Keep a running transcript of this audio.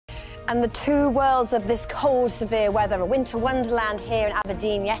And the two worlds of this cold, severe weather. A winter wonderland here in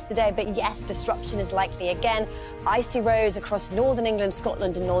Aberdeen yesterday, but yes, disruption is likely again. Icy roads across northern England,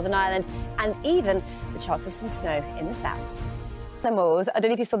 Scotland and Northern Ireland, and even the chance of some snow in the south. Animals. I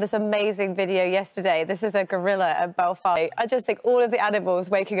don't know if you saw this amazing video yesterday. This is a gorilla at Belfast. I just think all of the animals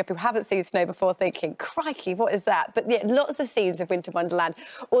waking up who haven't seen snow before thinking, crikey, what is that? But yeah, lots of scenes of winter wonderland,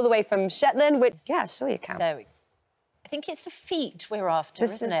 all the way from Shetland, which, yeah, sure you can. There we go. I think it's the feet we're after,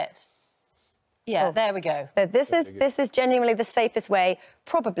 isn't it? Yeah, there we go. So this is genuinely the safest way,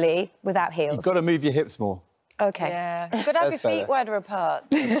 probably without heels. You've got to move your hips more. OK. Yeah, you've got to have your feet wider apart.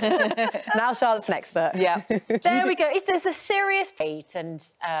 Now Charlotte's an expert. Yeah. There we go. There's a serious feet and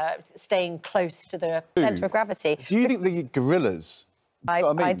staying close to the centre of gravity. Do you think the gorillas... I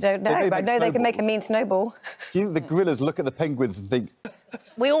don't know. I know they can make a mean snowball. Do you think the gorillas look at the penguins and think...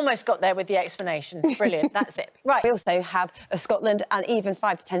 We almost got there with the explanation. Brilliant, that's it. Right. We also have Scotland and even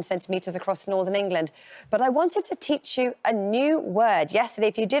 5 to 10 centimetres across northern England. But I wanted to teach you a new word. Yesterday,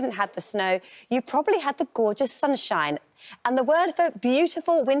 if you didn't have the snow, you probably had the gorgeous sunshine. And the word for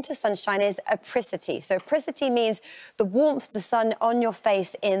beautiful winter sunshine is apricity. So apricity means the warmth of the sun on your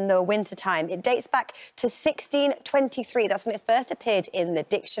face in the winter time. It dates back to 1623. That's when it first appeared in the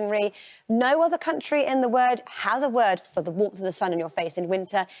dictionary. No other country in the world has a word for the warmth of the sun on your face in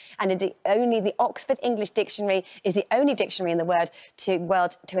winter. And only the Oxford English Dictionary is the only dictionary in the world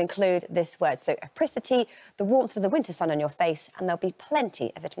to include this word. So apricity, the warmth of the winter sun on your face, and there'll be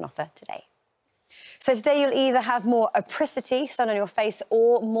plenty of it on offer today. So today you'll either have more apricity, sun on your face,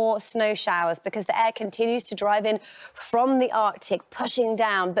 or more snow showers because the air continues to drive in from the Arctic, pushing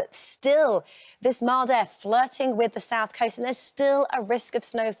down, but still this mild air flirting with the south coast, and there's still a risk of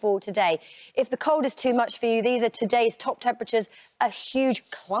snowfall today. If the cold is too much for you, these are today's top temperatures, a huge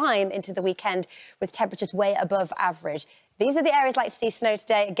climb into the weekend with temperatures way above average. These are the areas like to see snow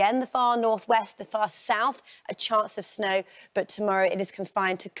today. Again, the far northwest, the far south, a chance of snow. But tomorrow it is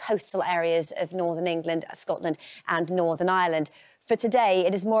confined to coastal areas of northern England, Scotland and Northern Ireland. For today,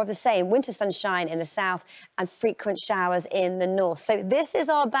 it is more of the same. Winter sunshine in the south and frequent showers in the north. So this is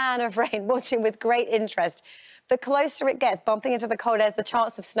our band of rain, watching with great interest. The closer it gets, bumping into the cold air, there's a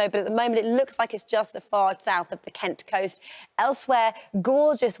chance of snow, but at the moment it looks like it's just the far south of the Kent coast. Elsewhere,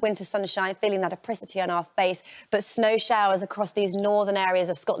 gorgeous winter sunshine, feeling that apricity on our face, but snow showers across these northern areas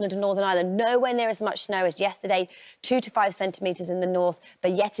of Scotland and Northern Ireland. Nowhere near as much snow as yesterday, 2 to 5 centimetres in the north,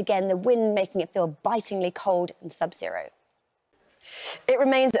 but yet again, the wind making it feel bitingly cold and sub-zero. It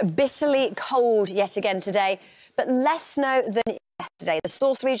remains bitterly cold yet again today, but less snow than yesterday. The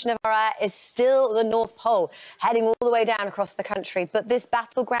source region of our air is still the North Pole, heading all the way down across the country. But this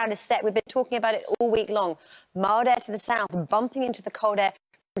battleground is set. We've been talking about it all week long. Mild air to the south, bumping into the cold air.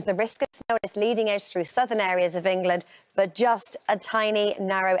 The risk of snow at its leading edge through southern areas of England, but just a tiny,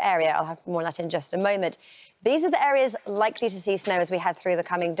 narrow area. I'll have more on that in just a moment. These are the areas likely to see snow as we head through the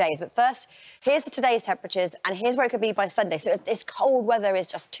coming days. But first, here's today's temperatures, and here's where it could be by Sunday. So if this cold weather is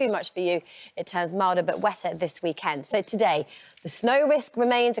just too much for you, it turns milder but wetter this weekend. So today, the snow risk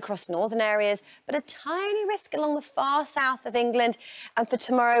remains across northern areas, but a tiny risk along the far south of England. And for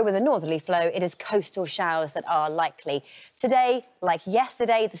tomorrow, with a northerly flow, it is coastal showers that are likely. Today, like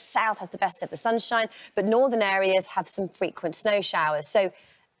yesterday, the south has the best of the sunshine, but northern areas have some frequent snow showers. So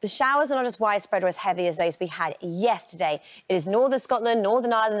the showers are not as widespread or as heavy as those we had yesterday. It is northern Scotland,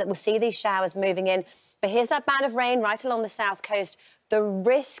 Northern Ireland that will see these showers moving in. But here's that band of rain right along the south coast. The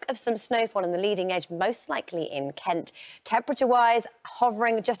risk of some snowfall on the leading edge, most likely in Kent. Temperature-wise,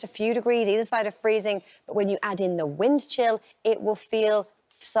 hovering just a few degrees either side of freezing. But when you add in the wind chill, it will feel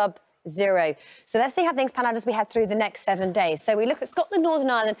sub-zero. So let's see how things pan out as we head through the next 7 days. So we look at Scotland,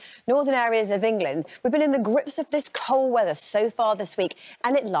 Northern Ireland, northern areas of England. We've been in the grips of this cold weather so far this week,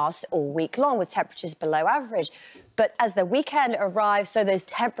 and it lasts all week long with temperatures below average. But as the weekend arrives, so those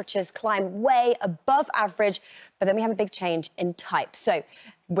temperatures climb way above average, but then we have a big change in type. So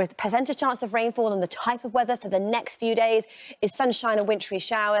with percentage chance of rainfall and the type of weather for the next few days is sunshine and wintry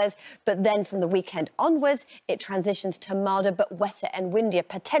showers. But then from the weekend onwards, it transitions to milder but wetter and windier,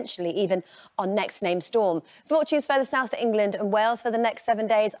 potentially even on next named storm. Fortunes further south of England and Wales for the next 7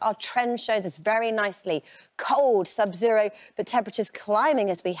 days. Our trend shows us very nicely. Cold, sub-zero, but temperatures climbing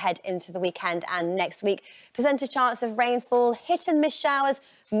as we head into the weekend and next week. Percentage chance of rainfall, hit and miss showers,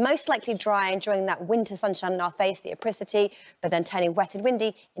 most likely dry, enjoying that winter sunshine on our face, the apricity, but then turning wet and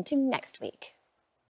windy into next week.